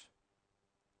cares?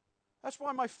 That's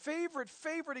why my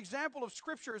favorite example of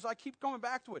Scripture, as I keep going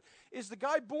back to it, is the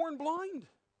guy born blind.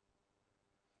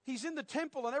 He's in the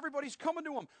temple and everybody's coming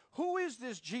to him. Who is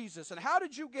this Jesus? And how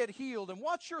did you get healed? And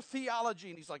what's your theology?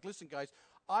 And he's like, listen, guys,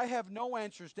 I have no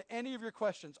answers to any of your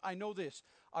questions. I know this.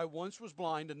 I once was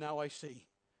blind and now I see.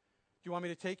 Do you want me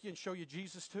to take you and show you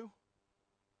Jesus too?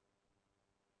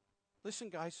 Listen,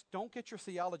 guys, don't get your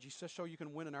theology just so you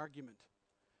can win an argument.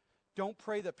 Don't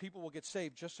pray that people will get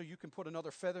saved just so you can put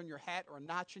another feather in your hat or a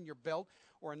notch in your belt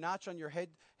or a notch on your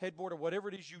headboard or whatever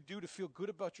it is you do to feel good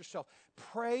about yourself.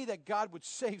 Pray that God would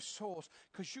save souls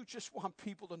because you just want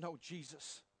people to know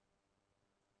Jesus.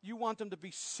 You want them to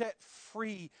be set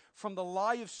free from the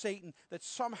lie of Satan that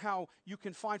somehow you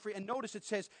can find free. And notice it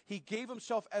says He gave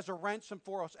Himself as a ransom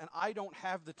for us, and I don't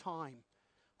have the time.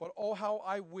 But oh, how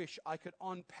I wish I could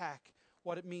unpack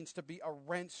what it means to be a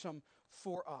ransom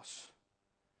for us.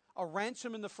 A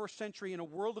ransom in the first century in a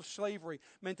world of slavery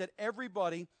meant that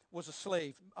everybody was a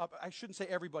slave. I shouldn't say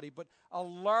everybody, but a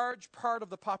large part of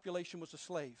the population was a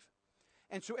slave.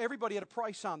 And so everybody had a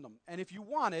price on them. And if you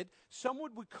wanted,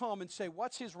 someone would come and say,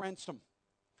 what's his ransom?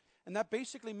 And that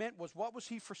basically meant was, what was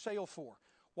he for sale for?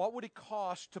 What would it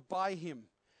cost to buy him?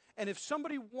 And if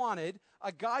somebody wanted,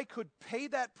 a guy could pay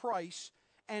that price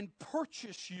and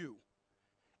purchase you.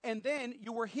 And then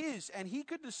you were his, and he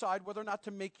could decide whether or not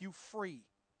to make you free.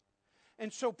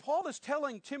 And so Paul is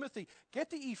telling Timothy, get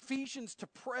the Ephesians to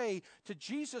pray to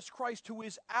Jesus Christ, who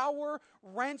is our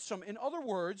ransom. In other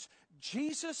words,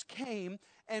 Jesus came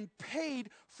and paid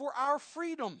for our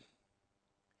freedom.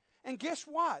 And guess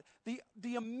what?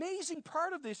 The amazing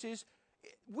part of this is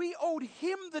we owed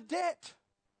Him the debt.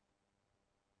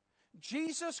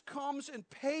 Jesus comes and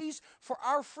pays for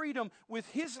our freedom with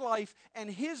His life and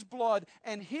His blood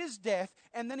and His death.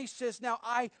 And then He says, now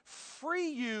I free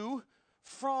you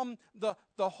from the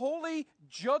holy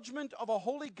judgment of a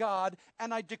holy God,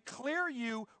 and I declare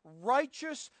you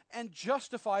righteous and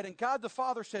justified. And God the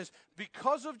Father says,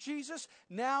 because of Jesus,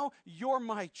 now you're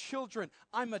my children.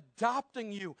 I'm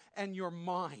adopting you, and you're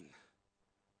mine.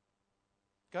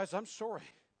 Guys, I'm sorry.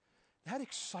 That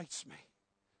excites me.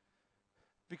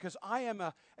 Because I am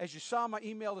as you saw in my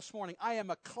email this morning, I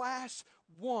am a class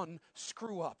 1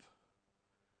 screw-up.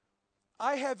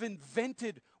 I have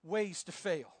invented ways to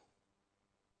fail.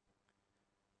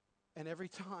 And every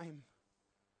time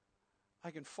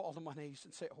I can fall to my knees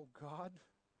and say, oh God,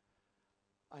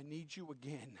 I need you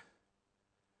again.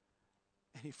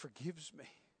 And He forgives me.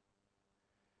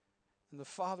 And the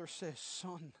Father says,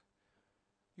 son,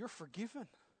 you're forgiven.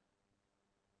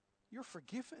 You're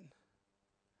forgiven.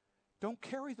 Don't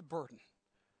carry the burden.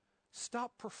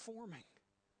 Stop performing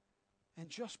and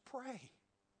just pray.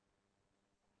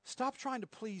 Stop trying to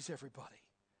please everybody.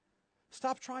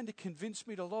 Stop trying to convince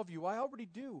me to love you. I already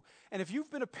do. And if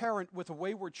you've been a parent with a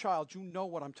wayward child, you know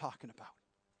what I'm talking about.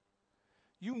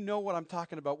 You know what I'm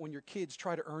talking about when your kids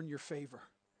try to earn your favor.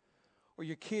 Or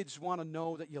your kids want to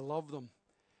know that you love them.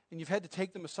 And you've had to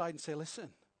take them aside and say, listen,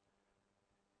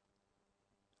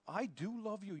 I do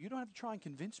love you. You don't have to try and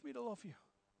convince me to love you.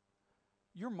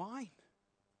 You're mine.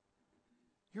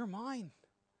 You're mine.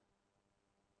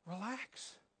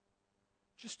 Relax.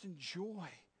 Just enjoy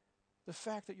the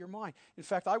fact that you're mine. In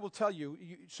fact, I will tell you,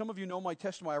 some of you know my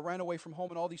testimony. I ran away from home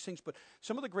and all these things, but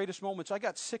some of the greatest moments, I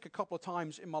got sick a couple of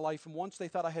times in my life, and once they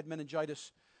thought I had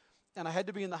meningitis, and I had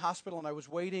to be in the hospital, and I was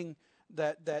waiting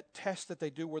that test that they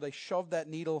do where they shove that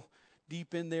needle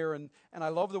deep in there. And I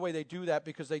love the way they do that,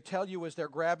 because they tell you as they're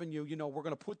grabbing you, we're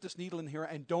going to put this needle in here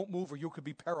and don't move or you could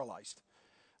be paralyzed.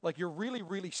 Like you're really,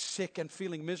 really sick and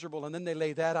feeling miserable, and then they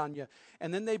lay that on you.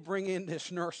 And then they bring in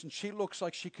this nurse, and she looks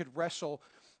like she could wrestle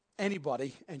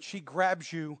anybody, and she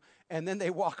grabs you, and then they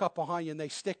walk up behind you and they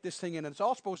stick this thing in, and it's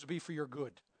all supposed to be for your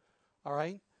good. All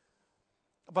right?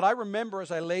 But I remember as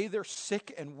I lay there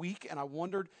sick and weak, and I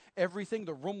wondered everything,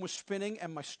 the room was spinning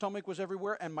and my stomach was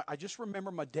everywhere, and I just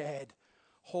remember my dad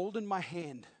holding my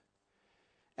hand.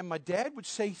 And my dad would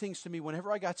say things to me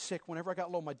whenever I got sick, whenever I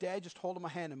got low. My dad just holding my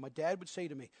hand, and my dad would say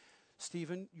to me,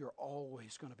 Stephen, you're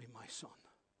always going to be my son.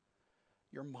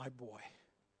 You're my boy.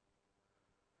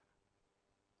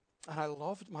 And I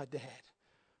loved my dad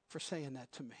for saying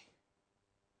that to me.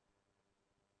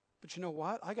 But you know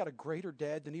what? I got a greater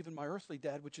dad than even my earthly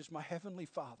dad, which is my heavenly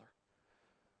Father,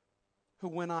 who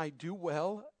when I do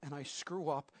well and I screw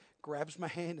up, grabs my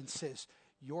hand and says,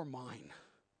 you're mine.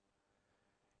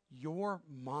 You're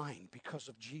mine. Because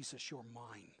of Jesus, you're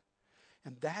mine.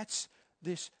 And that's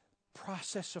this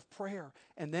process of prayer.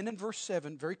 And then in verse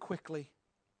 7, very quickly,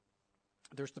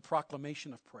 there's the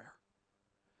proclamation of prayer.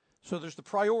 So there's the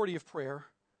priority of prayer.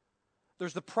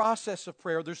 There's the process of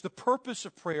prayer. There's the purpose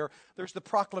of prayer. There's the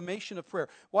proclamation of prayer.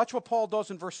 Watch what Paul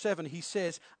does in verse 7. He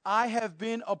says, I have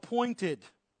been appointed.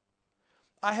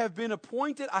 I have been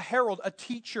appointed a herald, a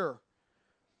teacher.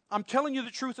 I'm telling you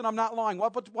the truth and I'm not lying.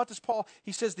 What does Paul,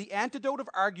 he says, the antidote of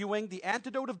arguing, the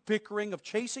antidote of bickering, of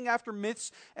chasing after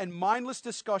myths and mindless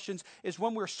discussions is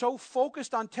when we're so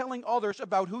focused on telling others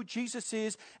about who Jesus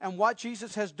is and what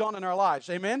Jesus has done in our lives.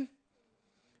 Amen?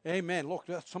 Amen. Look,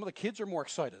 some of the kids are more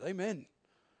excited. Amen.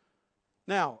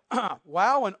 Now,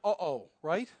 wow and uh-oh,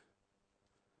 right?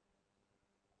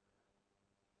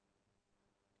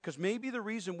 Because maybe the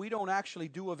reason we don't actually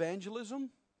do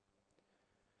evangelism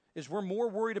is we're more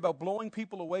worried about blowing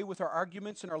people away with our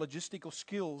arguments and our logistical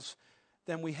skills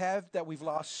than we have that we've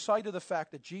lost sight of the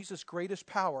fact that Jesus' greatest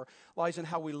power lies in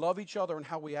how we love each other and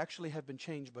how we actually have been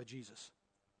changed by Jesus.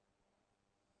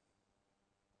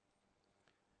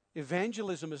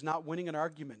 Evangelism is not winning an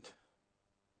argument.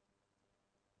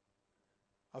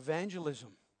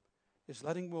 Evangelism is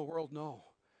letting the world know,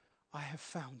 I have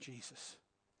found Jesus,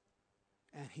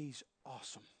 and He's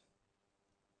awesome.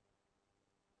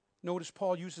 Notice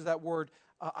Paul uses that word,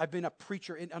 I've been a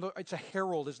preacher. It's a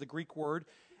herald is the Greek word.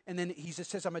 And then it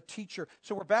says, I'm a teacher.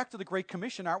 So we're back to the Great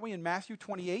Commission, aren't we, in Matthew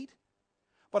 28?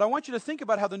 But I want you to think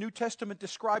about how the New Testament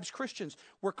describes Christians.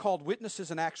 We're called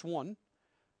witnesses in Acts 1.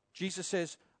 Jesus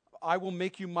says, I will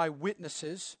make you my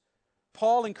witnesses.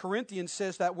 Paul in Corinthians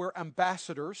says that we're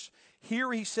ambassadors.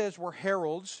 Here he says we're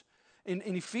heralds. In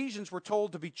Ephesians we're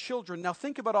told to be children. Now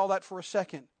think about all that for a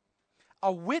second.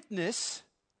 A witness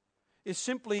is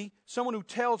simply someone who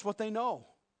tells what they know.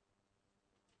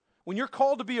 When you're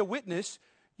called to be a witness,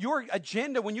 your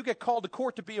agenda when you get called to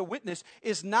court to be a witness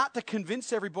is not to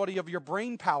convince everybody of your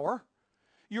brain power.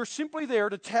 You're simply there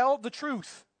to tell the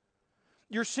truth.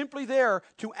 You're simply there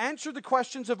to answer the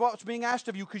questions of what's being asked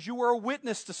of you because you are a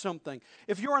witness to something.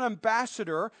 If you're an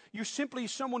ambassador, you're simply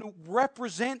someone who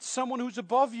represents someone who's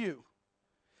above you.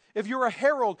 If you're a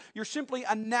herald, you're simply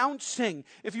announcing.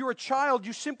 If you're a child,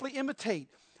 you simply imitate.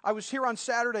 I was here on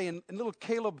Saturday and little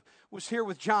Caleb was here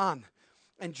with John.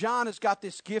 And John has got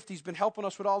this gift. He's been helping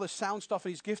us with all this sound stuff,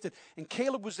 and he's gifted. And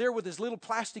Caleb was there with his little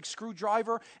plastic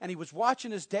screwdriver, and he was watching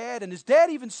his dad. And his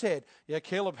dad even said, yeah,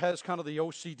 Caleb has kind of the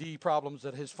OCD problems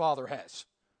that his father has.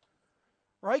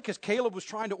 Right? Because Caleb was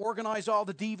trying to organize all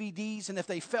the DVDs, and if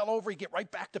they fell over, he'd get right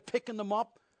back to picking them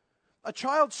up. A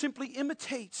child simply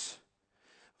imitates.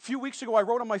 A few weeks ago, I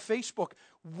wrote on my Facebook,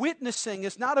 witnessing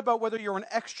is not about whether you're an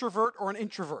extrovert or an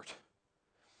introvert.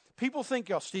 People think,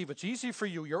 oh, Steve, it's easy for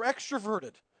you. You're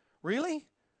extroverted. Really?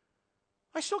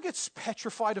 I still get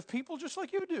petrified of people just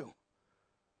like you do.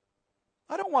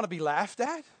 I don't want to be laughed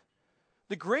at.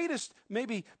 The greatest,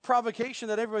 maybe, provocation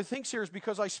that everybody thinks here is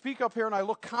because I speak up here and I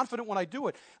look confident when I do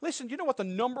it. Listen, you know what the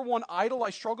number one idol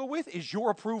I struggle with is your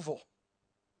approval.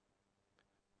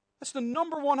 That's the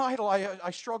number one idol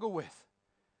I struggle with.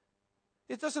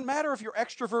 It doesn't matter if you're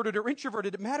extroverted or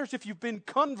introverted. It matters if you've been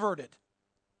converted.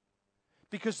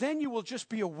 Because then you will just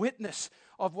be a witness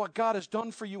of what God has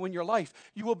done for you in your life.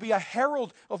 You will be a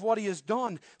herald of what He has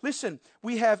done. Listen,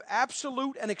 we have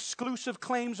absolute and exclusive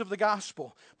claims of the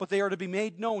gospel, but they are to be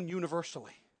made known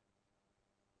universally.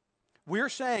 We're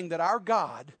saying that our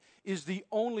God is the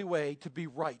only way to be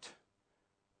right.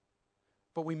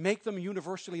 But we make them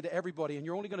universally to everybody, and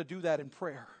you're only going to do that in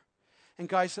prayer. And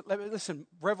guys, listen,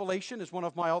 Revelation is one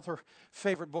of my other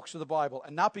favorite books of the Bible,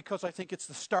 and not because I think it's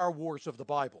the Star Wars of the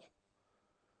Bible.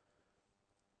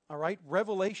 All right,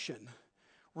 Revelation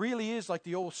really is like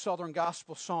the old Southern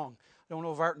gospel song. I don't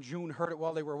know if Art and June heard it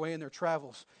while they were away in their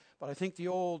travels, but I think the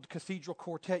old Cathedral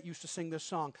Quartet used to sing this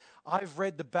song. I've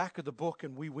read the back of the book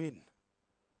and we win.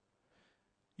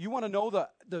 You want to know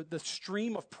the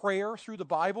stream of prayer through the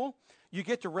Bible? You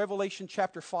get to Revelation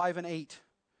chapter 5 and 8.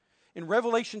 In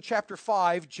Revelation chapter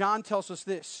 5, John tells us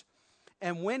this.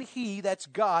 And when he, that's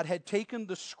God, had taken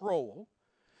the scroll,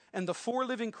 and the 4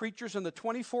 living creatures and the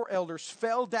 24 elders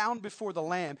fell down before the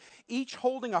Lamb, each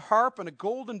holding a harp and a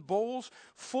golden bowls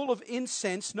full of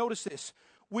incense, notice this,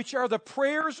 which are the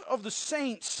prayers of the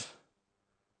saints.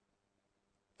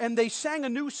 And they sang a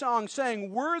new song,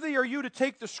 saying, Worthy are you to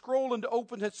take the scroll and to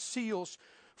open its seals,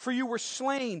 for you were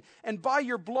slain, and by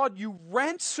your blood you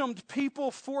ransomed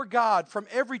people for God from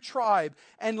every tribe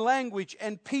and language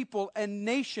and people and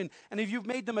nation. And if you've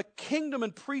made them a kingdom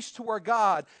and priests to our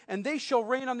God, and they shall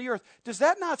reign on the earth. Does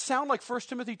that not sound like 1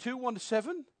 Timothy 2,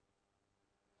 1-7?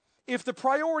 If the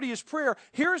priority is prayer,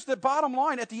 here's the bottom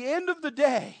line. At the end of the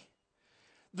day,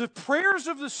 the prayers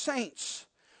of the saints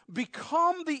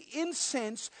become the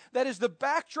incense that is the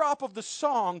backdrop of the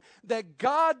song that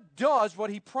God does what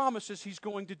he promises he's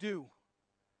going to do.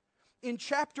 In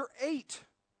chapter 8,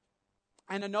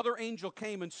 and another angel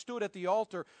came and stood at the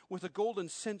altar with a golden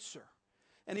censer,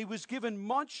 and he was given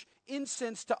much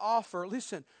incense to offer.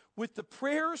 Listen, with the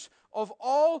prayers of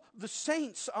all the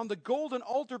saints on the golden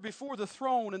altar before the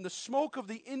throne, and the smoke of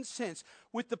the incense,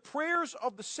 with the prayers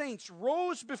of the saints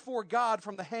rose before God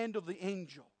from the hand of the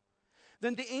angel.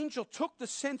 Then the angel took the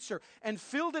censer and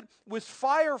filled it with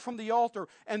fire from the altar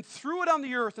and threw it on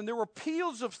the earth. And there were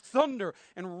peals of thunder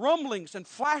and rumblings and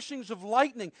flashings of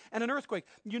lightning and an earthquake.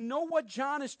 You know what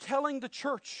John is telling the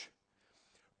church?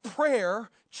 Prayer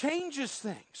changes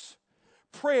things.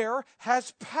 Prayer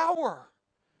has power.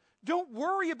 Don't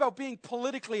worry about being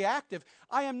politically active.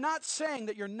 I am not saying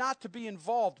that you're not to be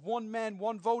involved, one man,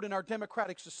 one vote in our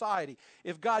democratic society.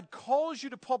 If God calls you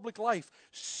to public life,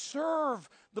 serve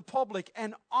the public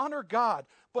and honor God.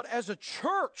 But as a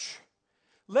church,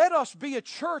 let us be a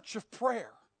church of prayer.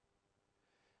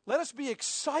 Let us be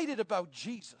excited about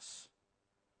Jesus.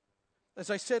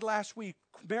 As I said last week,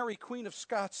 Mary, Queen of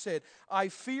Scots, said, I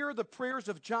fear the prayers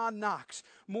of John Knox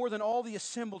more than all the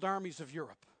assembled armies of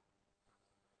Europe.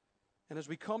 And as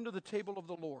we come to the table of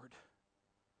the Lord,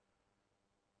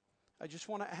 I just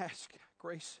want to ask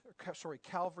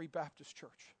Calvary Baptist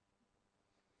Church.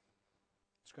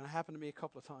 It's going to happen to me a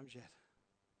couple of times yet.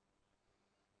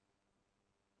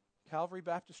 Calvary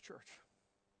Baptist Church.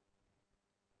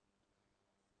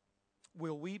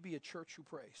 Will we be a church who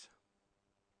prays?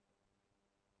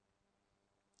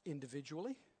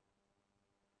 Individually,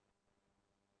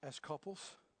 as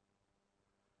couples,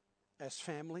 as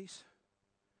families,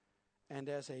 and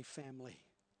as a family.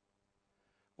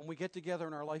 When we get together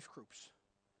in our life groups,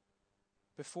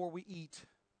 before we eat,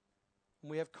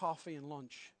 when we have coffee and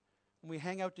lunch, when we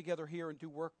hang out together here and do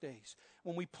work days,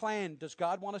 when we plan, does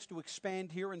God want us to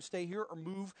expand here and stay here or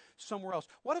move somewhere else?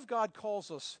 What if God calls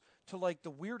us to like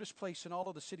the weirdest place in all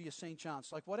of the city of St.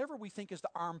 John's, like whatever we think is the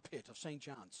armpit of St.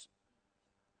 John's?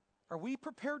 Are we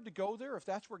prepared to go there if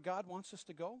that's where God wants us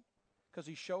to go? Because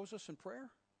he shows us in prayer?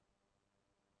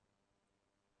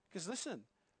 Because listen,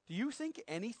 do you think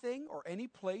anything or any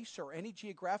place or any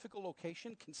geographical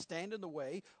location can stand in the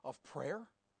way of prayer?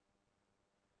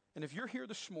 And if you're here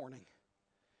this morning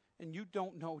and you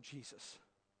don't know Jesus,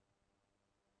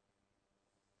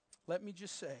 let me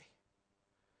just say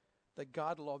that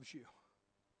God loves you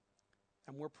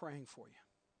and we're praying for you.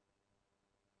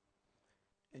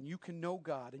 And you can know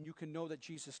God and you can know that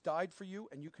Jesus died for you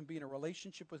and you can be in a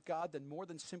relationship with God, then more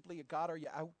than simply a God, are you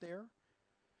out there?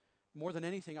 More than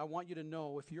anything, I want you to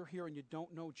know if you're here and you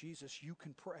don't know Jesus, you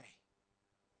can pray.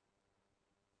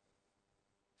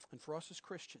 And for us as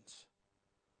Christians,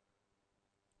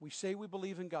 we say we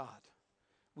believe in God.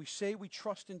 We say we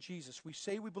trust in Jesus. We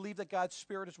say we believe that God's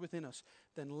Spirit is within us.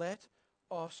 Then let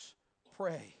us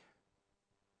pray.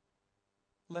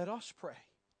 Let us pray.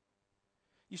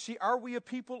 You see, are we a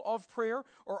people of prayer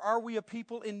or are we a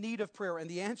people in need of prayer? And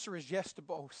the answer is yes to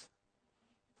both.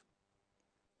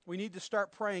 We need to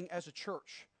start praying as a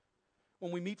church.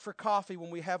 When we meet for coffee, when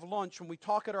we have lunch, when we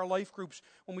talk at our life groups,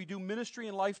 when we do ministry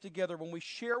and life together, when we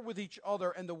share with each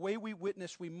other, and the way we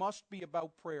witness, we must be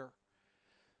about prayer.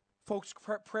 Folks,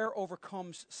 prayer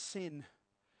overcomes sin.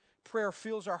 Prayer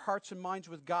fills our hearts and minds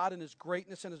with God and His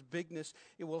greatness and His bigness.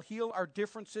 It will heal our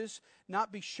differences,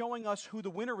 not be showing us who the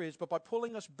winner is, but by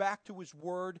pulling us back to His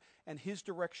Word and His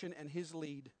direction and His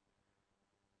lead.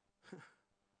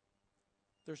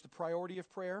 There's the priority of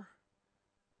prayer,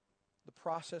 the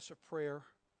process of prayer,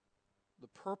 the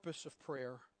purpose of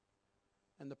prayer,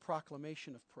 and the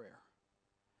proclamation of prayer.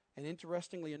 And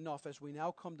interestingly enough, as we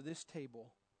now come to this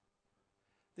table,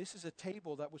 this is a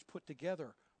table that was put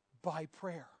together by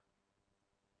prayer.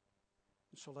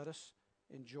 And so let us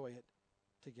enjoy it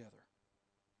together.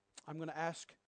 I'm going to ask